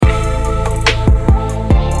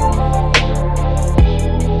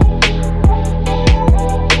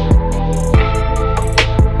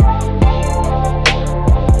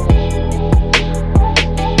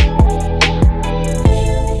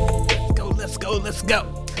Let's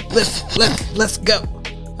go. Let's go.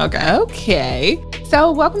 Okay.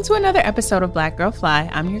 So welcome to another episode of Black Girl Fly.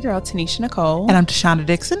 I'm your girl, Tanisha Nicole. And I'm Tashonda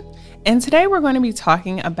Dixon. And today we're going to be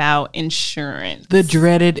talking about insurance. The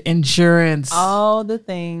dreaded insurance. All the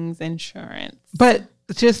things insurance. But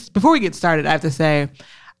just before we get started, I have to say,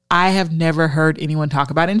 I have never heard anyone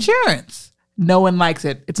talk about insurance. No one likes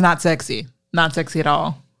it. It's not sexy. Not sexy at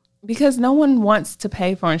all. Because no one wants to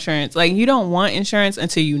pay for insurance. Like, you don't want insurance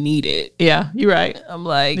until you need it. Yeah, you're right. I'm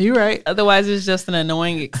like, you're right. Otherwise, it's just an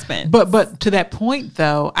annoying expense. But to that point,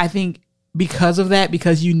 though, I think because of that,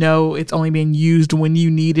 because you know it's only being used when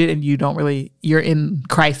you need it and you don't really, you're in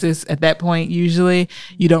crisis at that point, usually,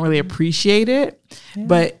 you don't really appreciate it. Yeah.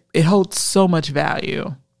 But it holds so much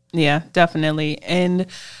value. Yeah, definitely. And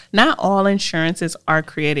not all insurances are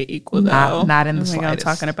created equal, though. Not in the slightest.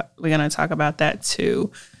 We're going to talk about that,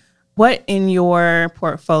 too. What in your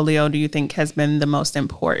portfolio do you think has been the most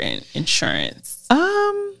important insurance?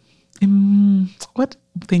 What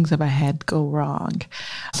things have I had go wrong?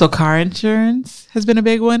 So car insurance has been a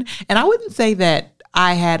big one. And I wouldn't say that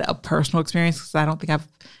I had a personal experience because I don't think I've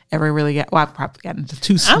ever really I've probably gotten into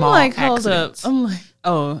two small accidents. I'm like,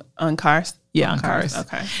 oh, on cars? Yeah, on cars.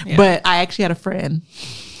 Okay. Yeah. But I actually had a friend.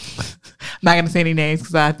 I'm not going to say any names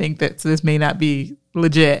because I think that this may not be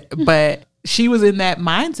legit, but she was in that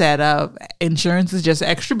mindset of insurance is just an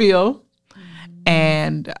extra bill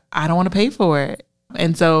and I don't want to pay for it.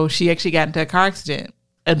 And so she actually got into a car accident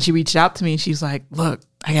and she reached out to me. She's like, look,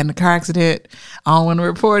 I got in a car accident. I don't want to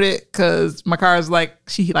report it because my car is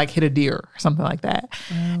she hit a deer or something like that.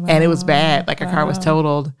 Oh, wow. And it was bad. Like her car was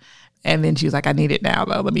totaled. And then she was like, I need it now,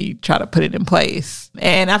 though. Let me try to put it in place.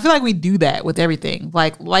 And I feel like we do that with everything,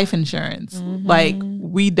 like life insurance. Mm-hmm. Like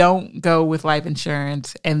we don't go with life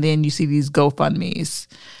insurance and then you see these GoFundMes.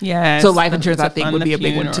 Yeah. So life insurance, I think, would be a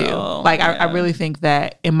big one, too. Like I really think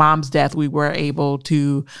that in Mom's death, we were able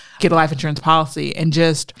to get a life insurance policy and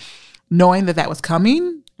just knowing that was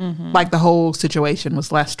coming, like the whole situation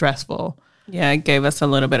was less stressful. Yeah, it gave us a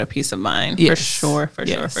little bit of peace of mind. Yes.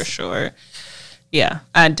 For sure. Yeah,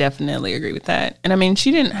 I definitely agree with that. And I mean,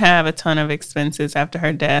 she didn't have a ton of expenses after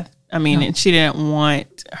her death. I mean, and she didn't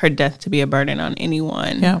want her death to be a burden on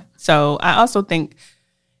anyone. Yeah. So I also think,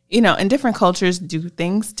 in different cultures do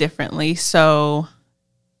things differently. So,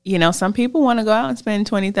 some people want to go out and spend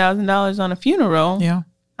 $20,000 on a funeral. Yeah.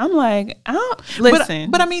 I'm like, I don't listen.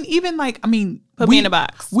 But I mean, even put me in a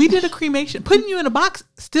box. We did a cremation. Putting you in a box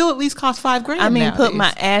still at least costs $5,000. I mean, nowadays. Put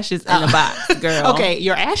my ashes in a box, girl. Okay,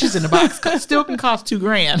 your ashes in a box still can cost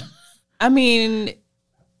 $2,000. I mean,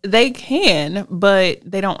 they can, but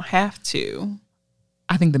they don't have to.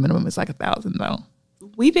 I think the minimum is like $1,000 though.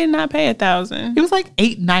 We did not pay $1,000. It was like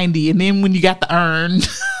 $890, and then when you got the urn.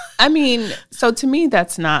 I mean, so to me,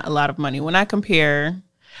 that's not a lot of money. When I compare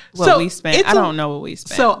what we spent, I don't know what we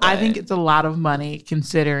spent. So I think it's a lot of money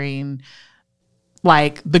considering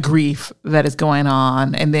like the grief that is going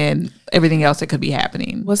on and then everything else that could be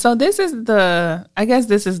happening. Well, so this is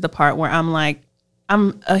the part where I'm like,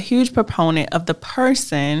 I'm a huge proponent of the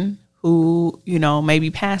person who, may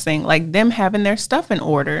be passing, like them having their stuff in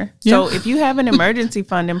order. Yeah. So if you have an emergency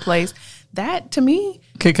fund in place, that to me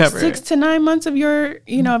could cover 6 to 9 months of your,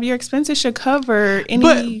 of your expenses should cover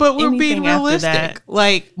any. But we're being realistic.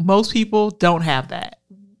 Like most people don't have that.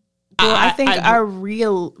 Well, I think our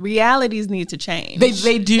realities need to change.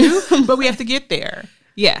 They do, but we have to get there.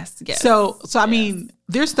 Yes. So I mean,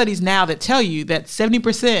 there's studies now that tell you that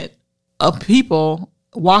 70% of people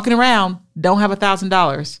walking around don't have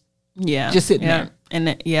 $1,000. Yeah, just sitting there.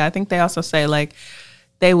 And I think they also say like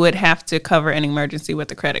they would have to cover an emergency with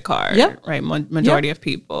a credit card. Yep. Right. Majority of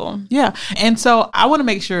people. Yeah. And so I want to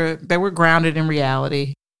make sure that we're grounded in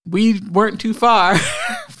reality. We weren't too far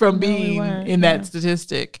from being in that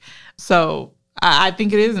statistic. So I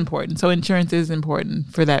think it is important. So insurance is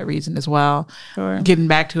important for that reason as well. Sure. Getting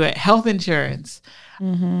back to it, health insurance.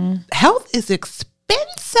 Mm-hmm. Health is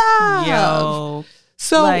expensive. Yo.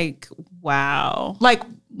 So wow. Like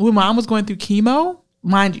when Mom was going through chemo,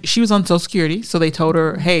 mind you, she was on Social Security. So they told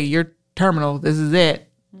her, hey, you're terminal. This is it.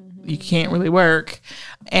 Mm-hmm. You can't really work.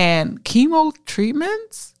 And chemo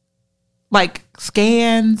treatments, like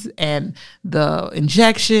scans and the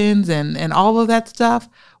injections and all of that stuff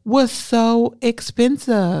was so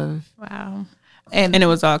expensive. Wow. And it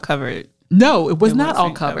was all covered. No, it was not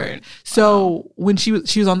all covered. So when she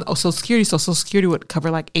was on Social Security, Social Security would cover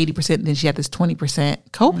like 80%, and then she had this 20%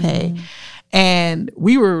 copay. Mm-hmm. And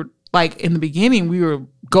we were like, in the beginning, we were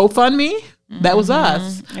GoFundMe. That was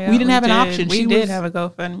us. Yeah, we didn't have an option. We did have a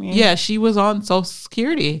GoFundMe. Yeah, she was on Social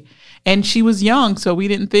Security. And she was young, so we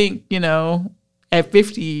didn't think, at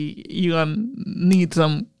 50, you're going to need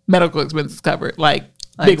some medical expenses covered, like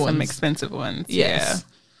big some ones. expensive ones. Yes.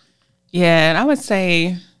 Yeah, and I would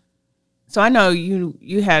say, so I know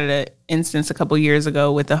you had an instance a couple years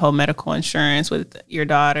ago with the whole medical insurance with your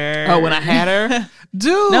daughter. Oh, when I had her?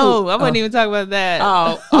 Dude. No, I wouldn't even talk about that.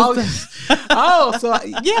 So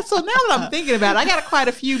yeah. So now that I'm thinking about it, I got quite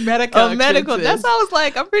a few medical expenses. That's why I was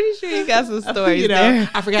like, I'm pretty sure you got some stories there.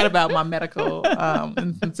 I forgot about my medical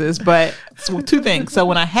instances, but so two things. So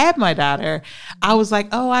when I had my daughter, I was like,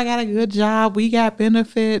 oh, I got a good job. We got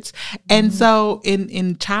benefits. And so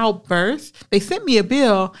in childbirth, they sent me a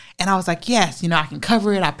bill and I was like, yes, I can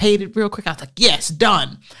cover it. I paid it real quick. I was like, yes,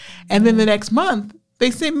 done. And then the next month, they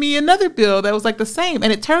sent me another bill that was like the same.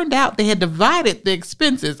 And it turned out they had divided the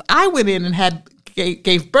expenses. I went in and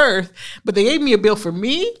gave birth, but they gave me a bill for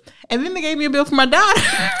me. And then they gave me a bill for my daughter.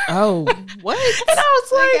 Oh, what? And I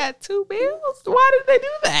was like, they got two bills? Why did they do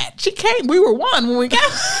that? She came. We were one when we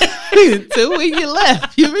got two when you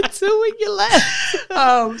left. You were two when you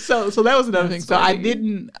left. So that was another thing. So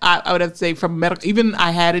funny. I would have to say from medical, even I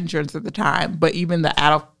had insurance at the time, but even the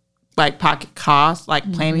out of pocket costs,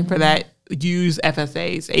 like planning for that, use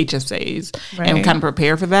FSAs, HSAs, and kind of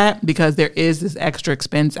prepare for that because there is this extra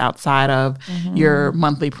expense outside of your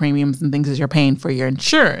monthly premiums and things as you're paying for your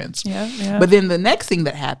insurance. Yeah. But then the next thing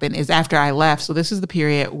that happened is after I left, so this is the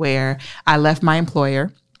period where I left my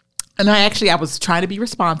employer and I was trying to be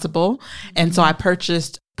responsible. And so I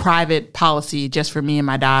purchased private policy just for me and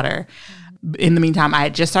my daughter. In the meantime, I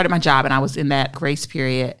had just started my job and I was in that grace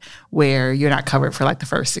period where you're not covered for like the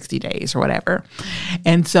first 60 days or whatever.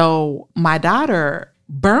 And so my daughter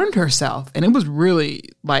burned herself and it was really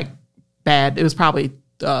like bad. It was probably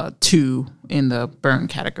 2 in the burn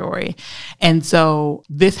category. And so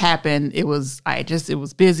this happened. It was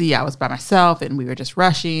busy. I was by myself and we were just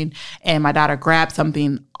rushing. And my daughter grabbed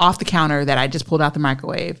something off the counter that I just pulled out the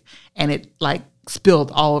microwave and it like spilled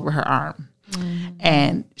all over her arm.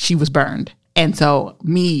 And she was burned. And so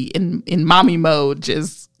me in mommy mode,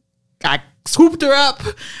 I swooped her up.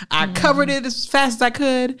 I covered it as fast as I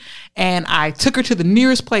could. And I took her to the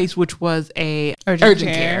nearest place, which was a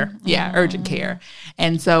urgent care. Yeah, urgent care.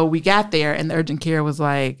 And so we got there and the urgent care was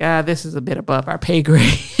like, this is a bit above our pay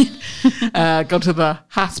grade. Go to the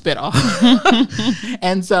hospital.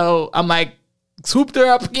 And so I'm like, swooped her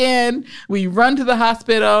up again. We run to the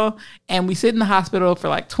hospital and we sit in the hospital for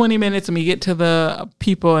like 20 minutes and we get to the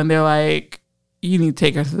people and they're like, you need to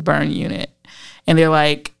take her to the burn unit. And they're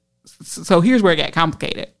like, so here's where it got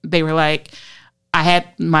complicated. They were like, I had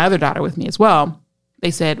my other daughter with me as well. They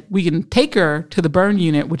said, we can take her to the burn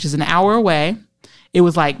unit, which is an hour away. It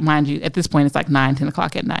was like, mind you, at this point, it's like 9-10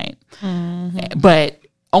 o'clock at night. But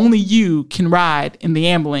only you can ride in the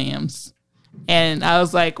ambulance. And I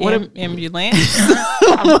was like, what ambulance?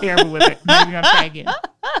 I'm terrible with it. Maybe I'll try again.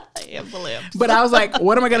 Ambulance. But I was like,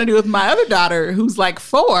 what am I going to do with my other daughter who's like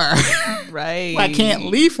 4? Right. I can't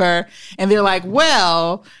leave her. And they're like,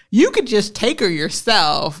 well, you could just take her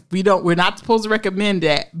yourself. We're not supposed to recommend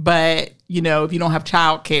it, but if you don't have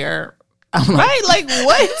childcare. Right? Like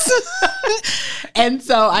what? And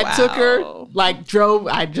so I took her,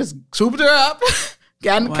 I just swooped her up.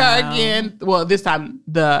 Got in the car again. Well, this time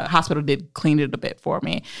the hospital did clean it a bit for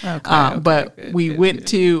me. But we went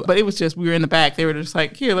to, but it was just, we were in the back. They were just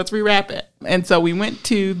like, here, let's rewrap it. And so we went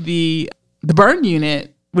to the burn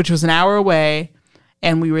unit, which was an hour away.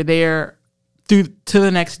 And we were there to the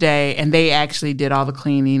next day. And they actually did all the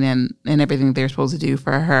cleaning and everything they're supposed to do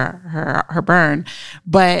for her burn.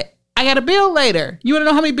 But I got a bill later. You want to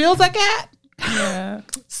know how many bills I got? Yeah.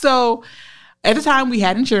 So at the time we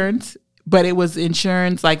had insurance. But it was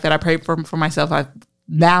insurance like that I paid for myself. I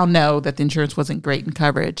now know that the insurance wasn't great in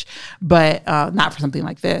coverage, but not for something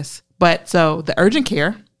like this. But so the urgent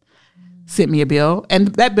care sent me a bill, and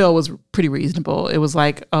that bill was pretty reasonable. It was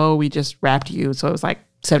like, oh, we just wrapped you. So it was like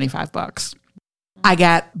 $75. I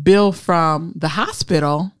got bill from the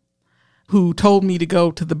hospital who told me to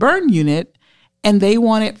go to the burn unit, and they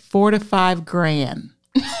wanted $4,000 to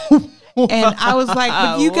 $5,000. And I was like,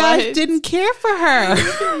 but you guys didn't care for her.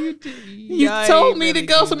 You told me to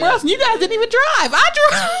go somewhere else. And you guys didn't even drive. I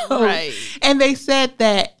drove. Right. And they said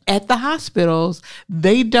that at the hospitals,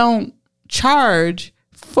 they don't charge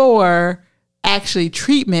for actually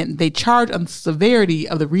treatment. They charge on the severity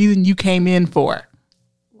of the reason you came in for.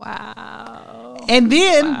 Wow. And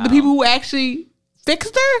then the people who actually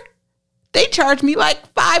fixed her, they charged me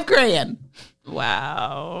like $5,000.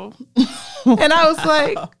 Wow. And I was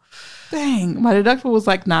like, dang, my deductible was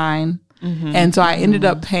like $9,000. And so I ended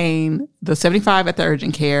up paying the $75 at the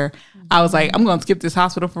urgent care. I was like, I'm going to skip this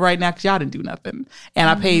hospital for right now because y'all didn't do nothing. And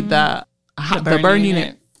I paid the burn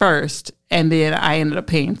unit first. And then I ended up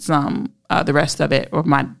paying the rest of it, or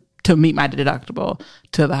my to meet my deductible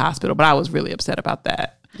to the hospital. But I was really upset about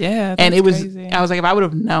that. Yeah. And it was, crazy. I was like, if I would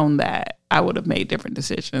have known that, I would have made different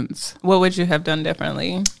decisions. What would you have done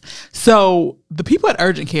differently? So the people at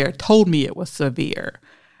urgent care told me it was severe,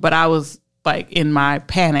 but I was like in my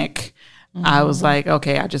panic. I was like,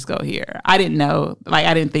 okay, I'll just go here. I didn't know, like,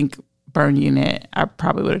 I didn't think burn unit. I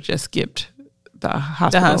probably would have just skipped the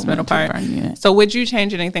hospital part. Burn unit. So would you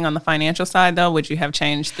change anything on the financial side though? Would you have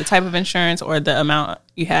changed the type of insurance or the amount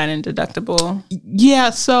you had in deductible?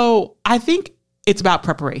 Yeah. So I think it's about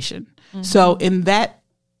preparation. So in that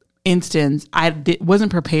instance,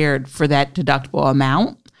 wasn't prepared for that deductible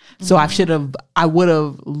amount. So I would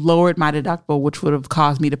have lowered my deductible, which would have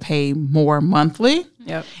caused me to pay more monthly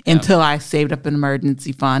until I saved up an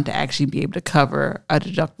emergency fund to actually be able to cover a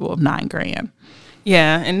deductible of $9,000.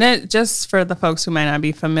 Yeah, and that, just for the folks who might not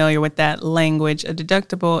be familiar with that language, a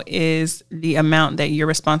deductible is the amount that you're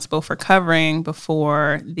responsible for covering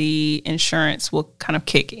before the insurance will kind of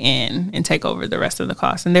kick in and take over the rest of the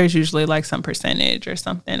cost. And there's usually like some percentage or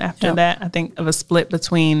something after that, I think, of a split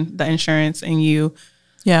between the insurance and you.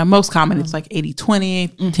 Yeah, most common it's like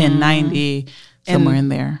 80-20, 10-90, somewhere in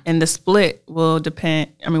there. And the split will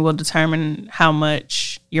determine how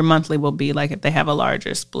much your monthly will be. Like if they have a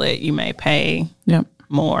larger split, you may pay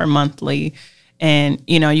more monthly. And,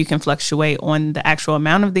 you can fluctuate on the actual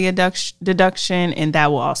amount of the deduction, and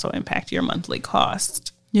that will also impact your monthly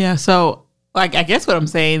cost. Yeah, so like I guess what I'm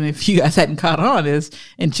saying, if you guys hadn't caught on, is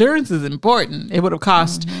insurance is important. It would have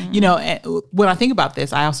cost, when I think about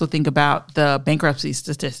this, I also think about the bankruptcy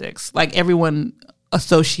statistics. Like everyone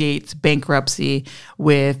associates bankruptcy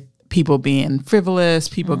with people being frivolous,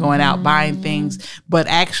 people going out buying things, but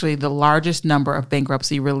actually the largest number of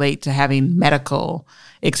bankruptcy relate to having medical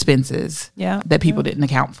expenses that people didn't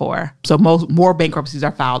account for. So more bankruptcies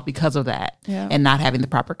are filed because of that and not having the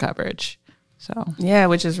proper coverage. So yeah,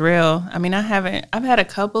 which is real. I mean, I've had a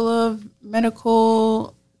couple of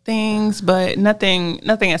medical things, but nothing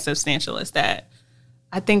as substantial as that.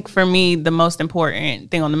 I think for me, the most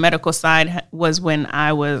important thing on the medical side was when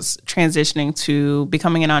I was transitioning to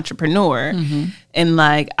becoming an entrepreneur. And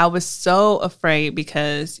like, I was so afraid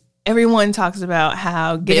because everyone talks about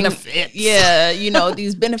how getting benefits.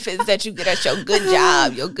 These benefits that you get at your good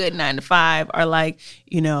job, your good 9-to-5 are like,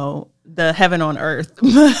 the heaven on earth.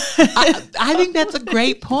 I think that's a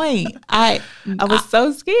great point. I was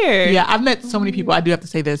so scared. Yeah, I've met so many people. I do have to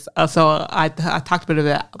say this. So I talked a bit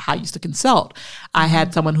about how I used to consult. I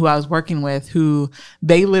had someone who I was working with who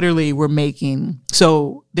they literally were making,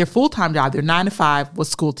 so their full-time job, their 9-to-5 was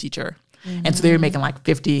school teacher. And so they were making like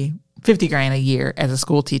 $50,000 a year as a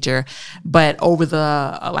school teacher. But over the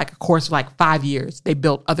a course of like 5 years, they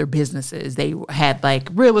built other businesses. They had like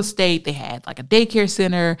real estate. They had like a daycare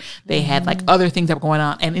center. They had like other things that were going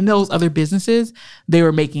on. And in those other businesses, they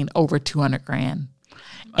were making over $200,000. Wow.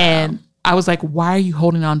 And I was like, why are you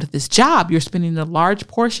holding on to this job? You're spending a large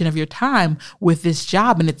portion of your time with this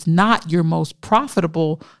job, and it's not your most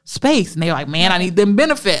profitable space. And they're like, man, I need them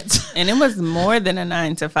benefits. And it was more than a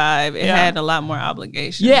 9-to-5. It had a lot more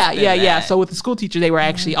obligations. Yeah. So with the school teacher, they were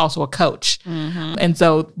actually also a coach. And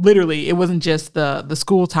so literally it wasn't just the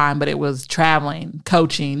school time, but it was traveling,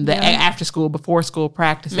 coaching, the after school, before school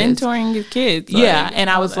practices. Mentoring your kids.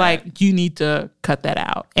 And I was like, you need to cut that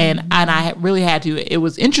out. And I really had to. It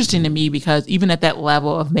was interesting to me because even at that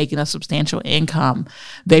level of making a substantial income,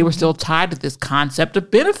 they were still tied to this concept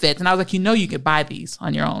of benefits. And I was like, you could buy these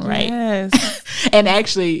on your own, right? Yes. And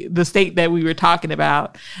actually, the state that we were talking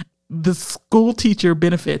about, the school teacher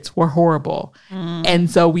benefits were horrible.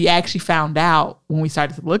 And so we actually found out when we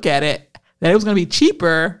started to look at it that it was going to be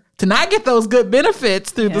cheaper to not get those good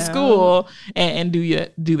benefits through the school and do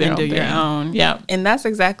your own. Yeah. And that's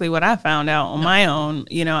exactly what I found out on my own.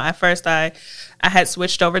 At first I had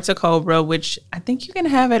switched over to COBRA, which I think you can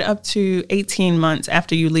have it up to 18 months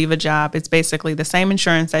after you leave a job. It's basically the same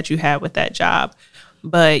insurance that you had with that job,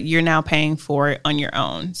 but you're now paying for it on your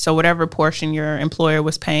own. So whatever portion your employer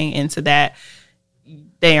was paying into that,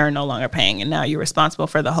 they are no longer paying, and now you're responsible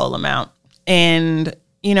for the whole amount. And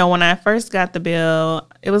when I first got the bill,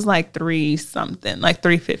 it was like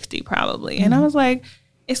 $350 probably. And I was like,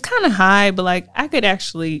 it's kind of high, but like I could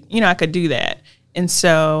actually, I could do that. And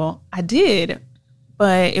so I did.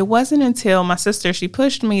 But it wasn't until my sister, she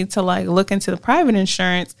pushed me to like look into the private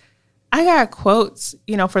insurance. I got quotes,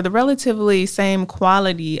 for the relatively same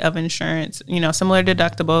quality of insurance, similar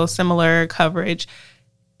deductible, similar coverage.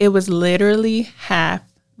 It was literally half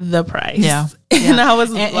the price. Yeah. And I was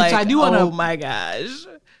so I do wanna, oh my gosh.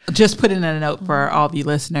 Just put in a note for all of you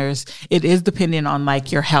listeners. It is dependent on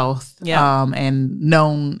like your health and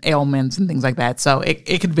known ailments and things like that. So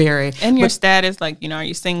it could vary. And your status, like, are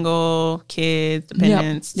you single, kids,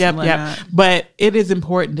 dependents? Yep. But it is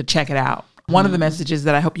important to check it out. One of the messages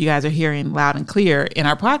that I hope you guys are hearing loud and clear in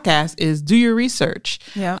our podcast is do your research.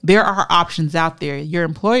 Yeah. There are options out there. Your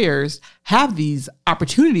employers have these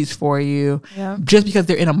opportunities for you just because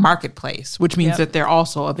they're in a marketplace, which means that they're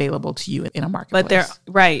also available to you in a marketplace. But they're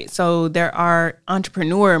right. So there are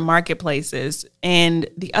entrepreneur marketplaces. And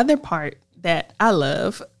the other part that I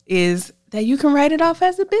love is that you can write it off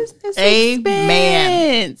as a business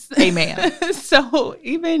expense. Amen. So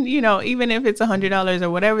even if it's $100 or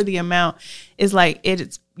whatever the amount is, like,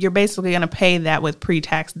 you're basically going to pay that with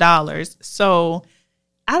pre-tax dollars. So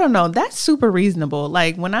I don't know. That's super reasonable.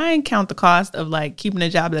 Like, when I count the cost of like keeping a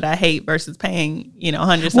job that I hate versus paying,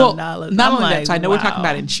 $100-something dollars. Not only that, so I know we're talking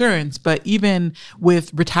about insurance, but even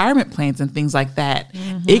with retirement plans and things like that,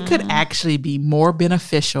 it could actually be more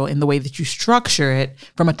beneficial in the way that you structure it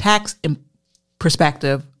from a tax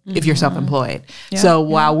perspective if you're self-employed. So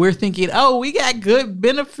while we're thinking, oh, we got good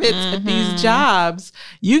benefits at these jobs,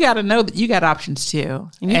 you got to know that you got options too.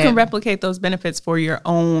 And you can replicate those benefits for your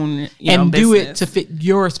own and business. Do it to fit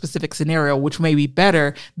your specific scenario, which may be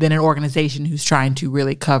better than an organization who's trying to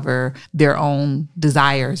really cover their own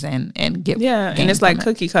desires and get and it's like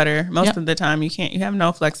cookie cutter. Most of the time you have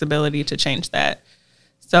no flexibility to change that.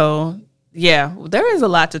 So yeah, there is a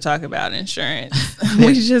lot to talk about insurance.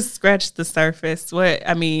 We just scratched the surface.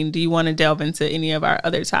 Do you want to delve into any of our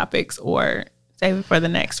other topics or save it for the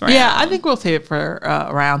next round? Yeah, I think we'll save it for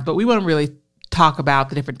a round, but we want to really talk about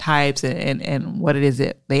the different types and what it is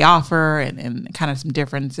that they offer and kind of some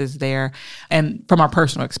differences there and from our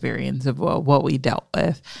personal experience of what we dealt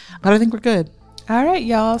with. But I think we're good. All right,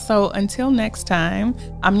 y'all. So until next time,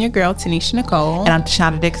 I'm your girl, Tanisha Nicole. And I'm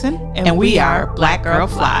Tashonda Dixon. And we are Black Girl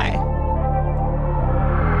Fly.